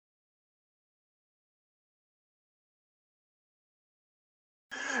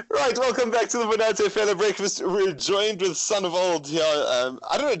Right, welcome back to the Bonate Fella Breakfast. We're joined with Son of Old here. I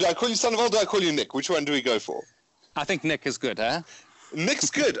don't know, do I call you Son of Old or do I call you Nick? Which one do we go for? I think Nick is good, huh? Nick's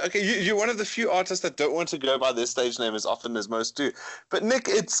good. Okay, you're one of the few artists that don't want to go by their stage name as often as most do. But Nick,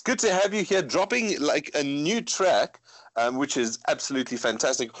 it's good to have you here dropping like a new track, which is absolutely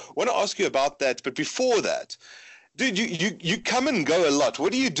fantastic. I want to ask you about that, but before that, dude, you come and go a lot.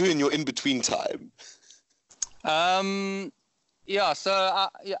 What do you do in your in-between time? Look,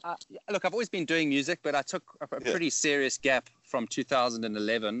 I've always been doing music, but I took a pretty serious gap from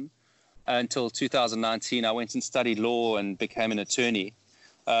 2011 until 2019. I went and studied law and became an attorney,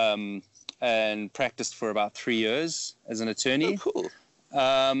 and practiced for about 3 years as an attorney. Oh, cool.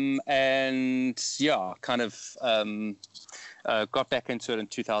 Got back into it in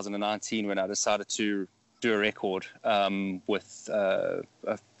 2019 when I decided to do a record with a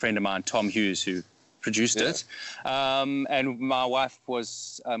friend of mine, Tom Hughes, who produced it. And my wife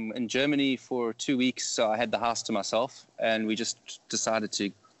was in Germany for 2 weeks, so I had the house to myself, and we just decided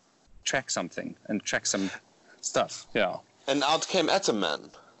to track some stuff. Yeah. And out came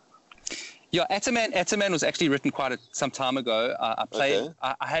Ataman. Yeah, Ataman was actually written some time ago. I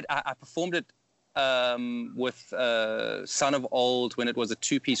performed it with Son of Old when it was a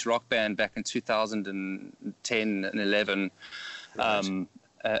two-piece rock band back in 2010 and 11. Right.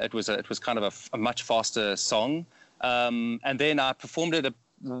 It was kind of a much faster song, and then I performed it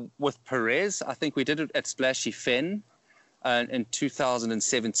with Perez. I think we did it at Splashy Fen in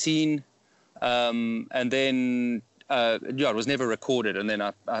 2017, and then it was never recorded. And then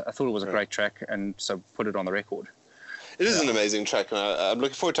I thought it was a great track, and so put it on the record. It is an amazing track, and I'm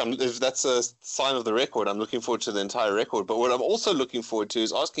looking forward to it. If that's a sign of the record, I'm looking forward to the entire record. But what I'm also looking forward to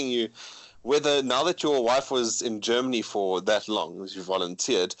is asking you whether, now that your wife was in Germany for that long, as you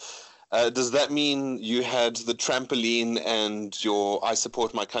volunteered, does that mean you had the trampoline and your I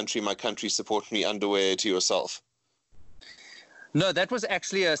support my country support me underwear to yourself? No, that was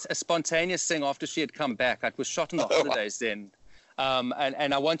actually a spontaneous thing after she had come back. It was shot in the holidays then.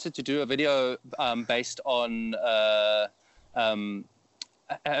 And I wanted to do a video based on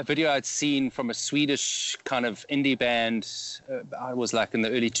a video I'd seen from a Swedish kind of indie band. I was like in the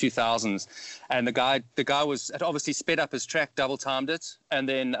early 2000s, and the guy had obviously sped up his track, double timed it, and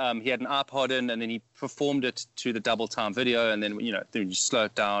then he had an iPod in, and then he performed it to the double time video, and then then you slow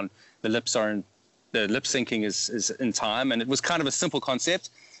it down. The lip syncing is in time, and it was kind of a simple concept.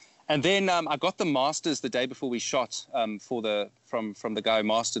 And then I got the masters the day before we shot from the guy who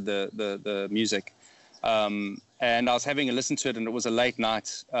mastered the music. And I was having a listen to it, and it was a late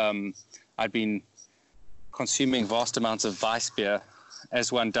night. I'd been consuming vast amounts of Weiss beer,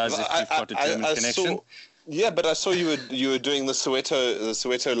 as one does if you've got a German connection. But I saw you were doing the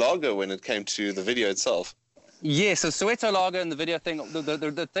Soweto Lager when it came to the video itself. Yeah, so Soweto Lager and the video thing.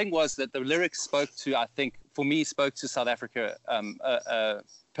 The thing was that the lyrics spoke to South Africa.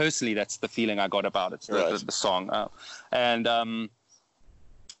 Personally, that's the feeling I got about it. The song,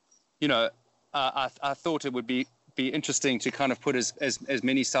 I thought it would be interesting to kind of put as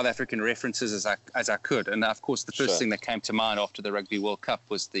many South African references as I could, and of course the first thing that came to mind after the Rugby World Cup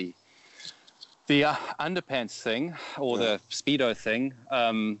was the underpants thing, or the Speedo thing.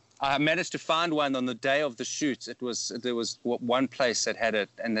 I managed to find one on the day of the shoot. There was one place that had it,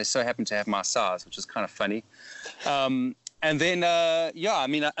 and they so happened to have my size, which is kind of funny. And then then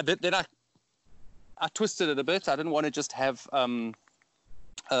I twisted it a bit. I didn't want to just have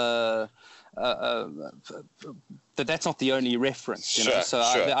that's not the only reference, you know. So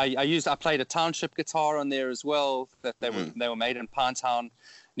I played a Township guitar on there as well. That they were made in Pinetown,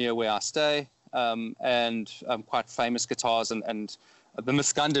 near where I stay, and quite famous guitars, and the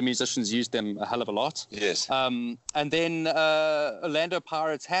Muscanda musicians used them a hell of a lot. Yes. And then Orlando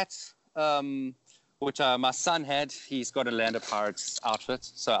Pirates hat, which my son had. He's got a Orlando Pirates outfit,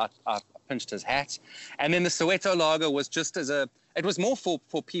 so I pinched his hat. And then the Soweto Lager was just it was more for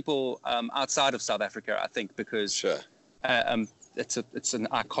people outside of South Africa, I think, because it's an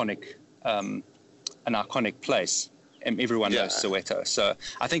iconic place. And everyone knows Soweto. So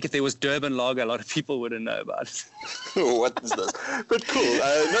I think if there was Durban Lager, a lot of people wouldn't know about it. What is this? But cool.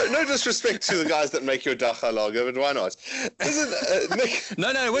 No disrespect to the guys that make your Dachau Lager, but why not? Nick?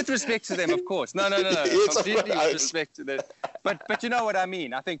 No, with respect to them, of course. No. Completely with respect to them. But you know what I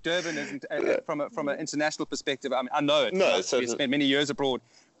mean. I think Durban isn't, from an international perspective, I mean, I know it. No, we spent many years abroad.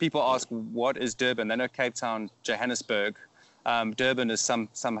 People ask, what is Durban? They know Cape Town, Johannesburg. Durban is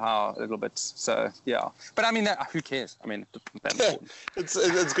somehow a little bit. So yeah, but I mean, who cares? I mean,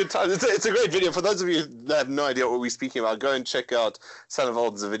 it's good time. It's a great video. For those of you that have no idea what we're speaking about, go and check out Son of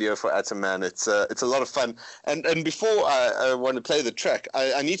Old's video for Atom Man. It's a lot of fun. And before I want to play the track,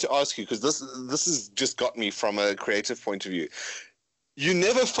 I need to ask you, because this has just got me from a creative point of view. You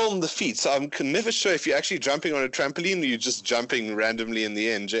never film the feet, so I'm never sure if you're actually jumping on a trampoline or you're just jumping randomly in the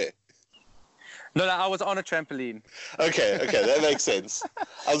air, Jay. No, I was on a trampoline. Okay, that makes sense.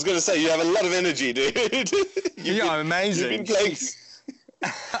 I was going to say, you have a lot of energy, dude. Amazing. You've been playing...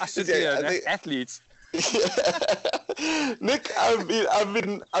 I should be an athlete. Nick, I've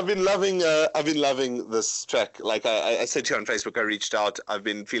been loving this track. Like I said to you on Facebook, I reached out. I've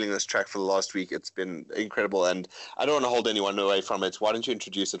been feeling this track for the last week. It's been incredible, and I don't want to hold anyone away from it. Why don't you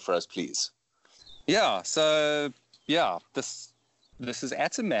introduce it for us, please? Yeah. So this is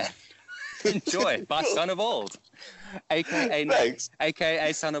Atom Man. Enjoy by Son of Old,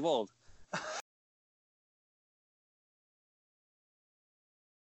 aka Son of Old.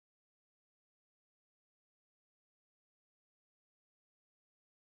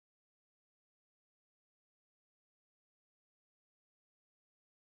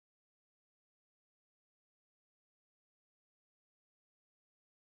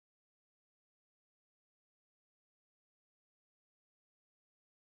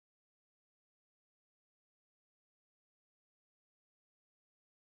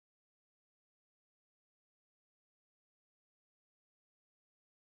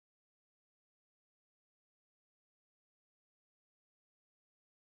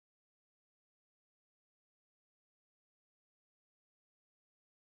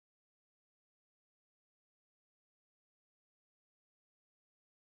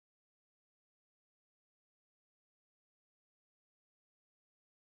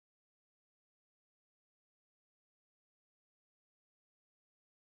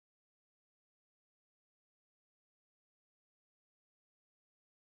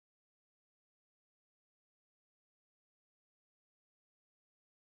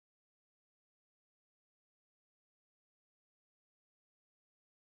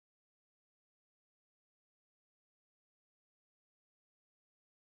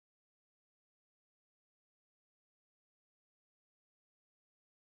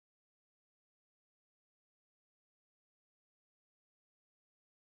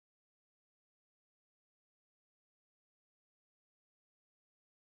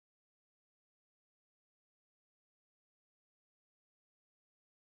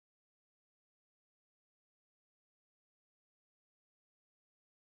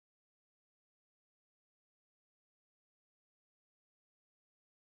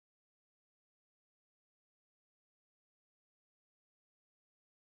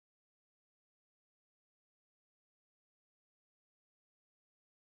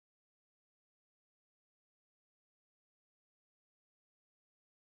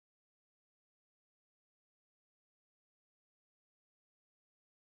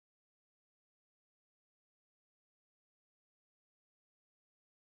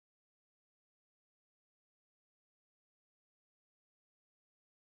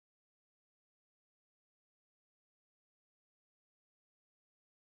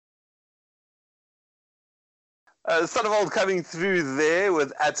 Son of Old coming through there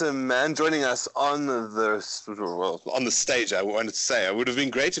with Atom Man joining us on the stage. I wanted to say it would have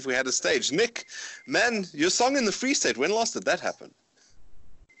been great if we had a stage. Nick, man, your song in the Free State. When last did that happen?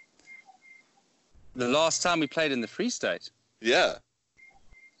 The last time we played in the Free State. Yeah.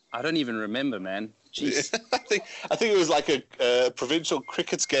 I don't even remember, man. Jeez. I think it was like a provincial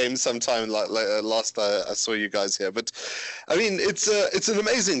cricket game sometime last I saw you guys here. But I mean, it's an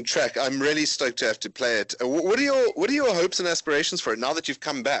amazing track. I'm really stoked to have to play it. What are your hopes and aspirations for it now that you've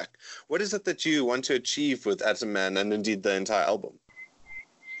come back? What is it that you want to achieve with Atom Man and indeed the entire album?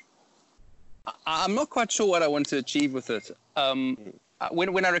 I'm not quite sure what I want to achieve with it.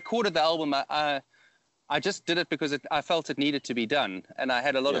 When I recorded the album, I just did it because I felt it needed to be done, and I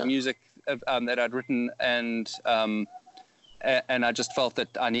had a lot of music that I'd written, and I just felt that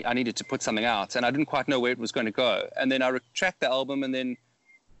I needed to put something out, and I didn't quite know where it was going to go. And then I tracked the album, and then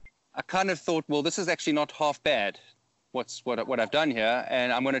I kind of thought, well, this is actually not half bad. What I've done here,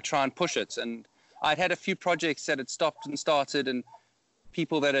 and I'm going to try and push it. And I'd had a few projects that had stopped and started, and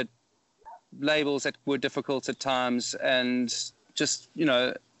people that had labels that were difficult at times, and just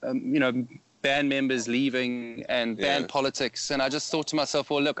band members leaving and band politics. And I just thought to myself,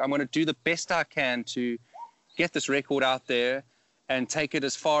 well, look, I'm going to do the best I can to get this record out there and take it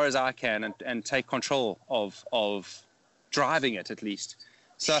as far as I can and take control of driving it at least.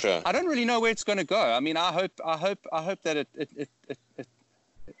 So Sure. I don't really know where it's going to go. I mean, I hope that it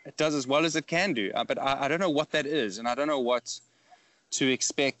does as well as it can do. But I don't know what that is, and I don't know what to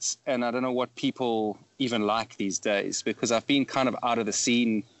expect, and I don't know what people even like these days, because I've been kind of out of the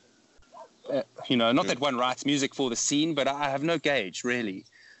scene. Not that one writes music for the scene, but I have no gauge really.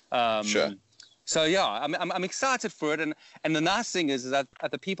 Sure. So yeah, I'm excited for it, and the nice thing is that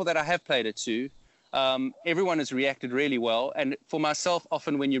the people that I have played it to, everyone has reacted really well. And for myself,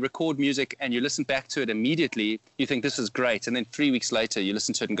 often when you record music and you listen back to it immediately, you think this is great, and then 3 weeks later you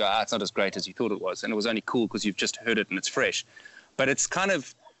listen to it and go, it's not as great as you thought it was, and it was only cool because you've just heard it and it's fresh. But it's kind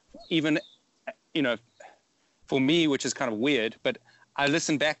of even, for me, which is kind of weird, but I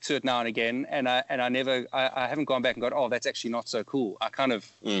listen back to it now and again, and I haven't gone back and gone, that's actually not so cool.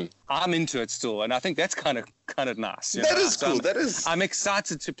 I'm into it still, and I think that's kind of nice. That is cool. I'm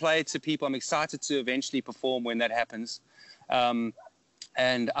excited to play it to people. I'm excited to eventually perform when that happens, and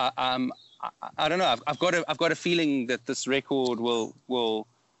I don't know. I've got a feeling that this record will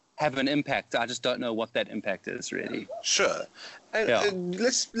have an impact. I just don't know what that impact is really. Sure. And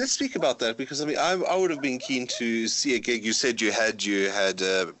let's speak about that, because I mean I would have been keen to see a gig. You said you had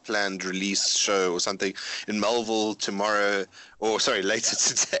a planned release show or something in Melville tomorrow, later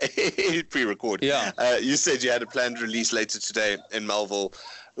today, pre-record. Yeah. You said you had a planned release later today in Melville.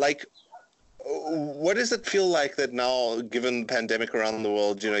 Like, what does it feel like that now, given the pandemic around the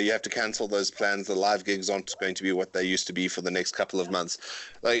world, you have to cancel those plans? The live gigs aren't going to be what they used to be for the next couple of months.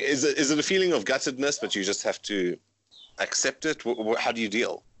 Like, is it a feeling of guttedness, but you just have to accept it? How do you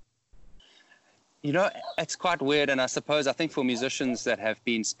deal? It's quite weird, and I think for musicians that have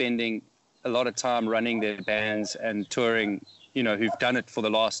been spending a lot of time running their bands and touring, who've done it for the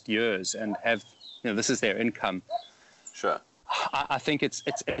last years and have, this is their income. Sure. I think it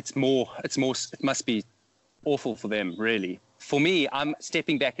must be awful for them, really. For me, I'm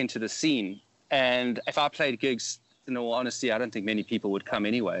stepping back into the scene, and if I played gigs, in all honesty, I don't think many people would come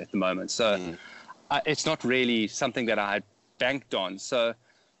anyway at the moment. So it's not really something that I had banked on. So,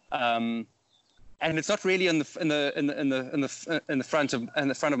 and it's not really in the front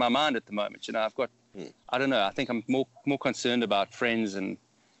of my mind at the moment. I've got, I don't know. I think I'm more concerned about friends and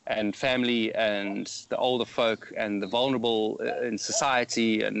family and the older folk and the vulnerable in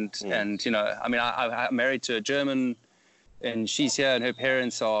society. And I mean, I'm married to a German, and she's here, and her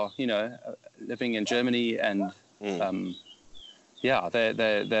parents are, living in Germany, and they're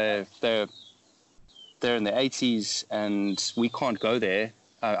in their 80s, and we can't go there.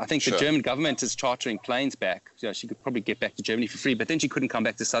 I think the German government is chartering planes back. She could probably get back to Germany for free, but then she couldn't come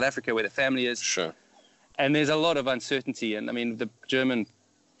back to South Africa where the family is. Sure. And there's a lot of uncertainty. And I mean, the German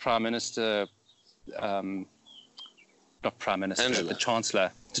Prime Minister, not Prime Minister, the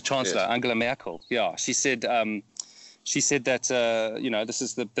Chancellor, yes. Angela Merkel. Yeah, she said that this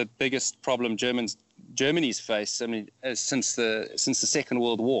is the biggest problem Germany's faced. I mean, since the Second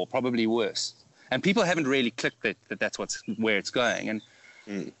World War, probably worse. And people haven't really clicked that that's where it's going.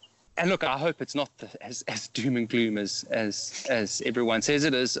 And look, I hope it's not as doom and gloom as everyone says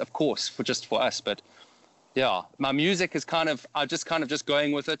it is, of course, for us. But yeah, my music is I'm just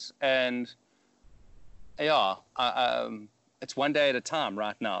going with it, and yeah, it's one day at a time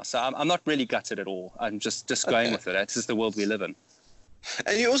right now. So I'm not really gutted at all. I'm just going with it. This is the world we live in.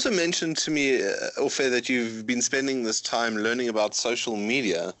 And you also mentioned to me, Orphe, that you've been spending this time learning about social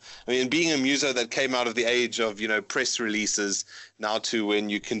media. I mean, being a muso that came out of the age of, press releases now to when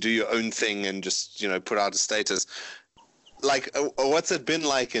you can do your own thing and just, put out a status. Like, what's it been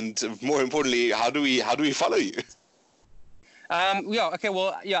like? And more importantly, how do we follow you? Okay.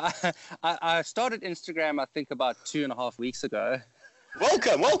 Well, yeah, I started Instagram, I think, about 2.5 weeks ago.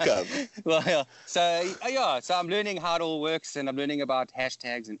 Welcome. Well, yeah. So I'm learning how it all works, and I'm learning about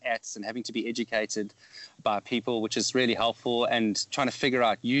hashtags and ats and having to be educated by people, which is really helpful, and trying to figure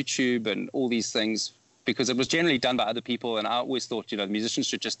out YouTube and all these things, because it was generally done by other people, and I always thought, the musicians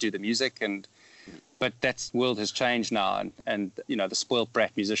should just do the music, but that world has changed now, and the spoiled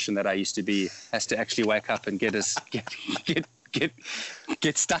brat musician that I used to be has to actually wake up and get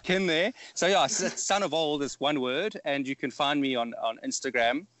stuck in there. So yeah, Son of Old is one word, and you can find me on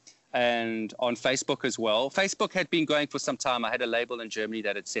Instagram and on Facebook as well. Facebook had been going for some time. I had a label in Germany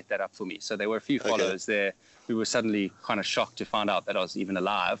that had set that up for me, so there were a few followers there who were suddenly kind of shocked to find out that I was even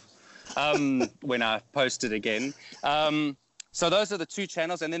alive when I posted again. So those are the two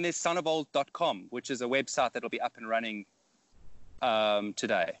channels, and then there's sonofold.com, which is a website that'll be up and running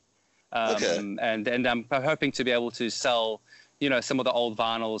today. And I'm hoping to be able to sell some of the old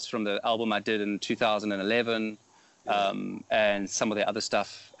vinyls from the album I did in 2011, and some of the other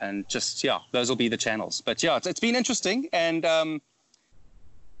stuff, and just those will be the channels. But yeah, it's been interesting, and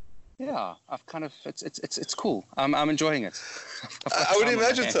Yeah, I've kind of it's cool. I'm enjoying it. I would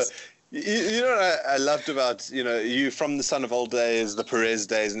imagine so. You know what I loved about you from the Son of Old days, the Perez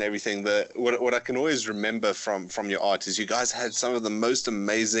days, and everything. What I can always remember from your art is you guys had some of the most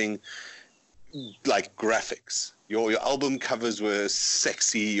amazing like graphics. Your album covers were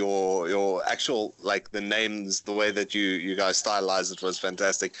sexy. Your actual like the names, the way that you guys stylized it was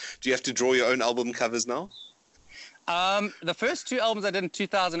fantastic. Do you have to draw your own album covers now? The first two albums I did in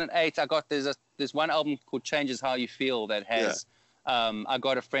 2008, there's one album called Changes How You Feel that has, I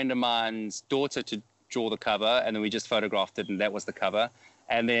got a friend of mine's daughter to draw the cover, and then we just photographed it, and that was the cover.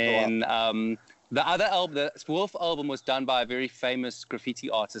 And then the other album, the Wolf album, was done by a very famous graffiti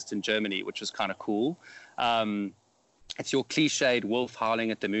artist in Germany, which was kind of cool. It's your cliched wolf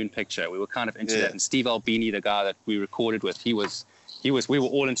howling at the moon picture. We were kind of into that, and Steve Albini, the guy that we recorded with, we were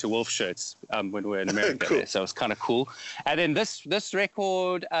all into wolf shirts when we were in America. Cool. So it was kind of cool. And then this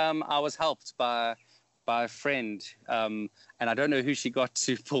record, I was helped by a friend, and I don't know who she got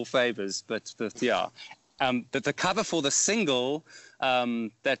to pull favors, but yeah. The cover for the single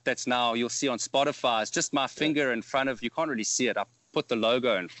that's now you'll see on Spotify is just my finger in front of, you can't really see it. I put the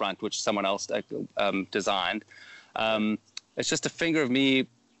logo in front, which someone else designed. It's just a finger of me,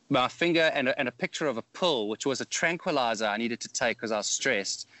 my finger, and a picture of a pill, which was a tranquilizer I needed to take because I was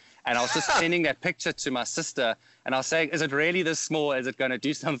stressed. And I was just sending that picture to my sister, and I was saying, is it really this small? Is it going to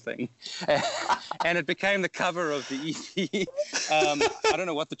do something? And it became the cover of the EP. I don't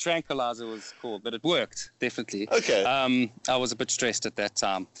know what the tranquilizer was called, but it worked, definitely. Okay. I was a bit stressed at that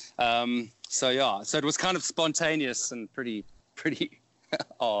time. So it was kind of spontaneous and pretty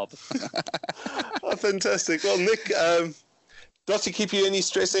odd. Oh, fantastic. Well, Nick, not to keep you any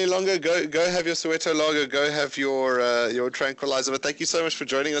stress any longer, go have your Soweto lager, go have your tranquilizer. But thank you so much for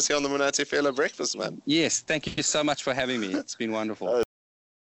joining us here on the Monate Fela Breakfast, man. Yes, thank you so much for having me. It's been wonderful.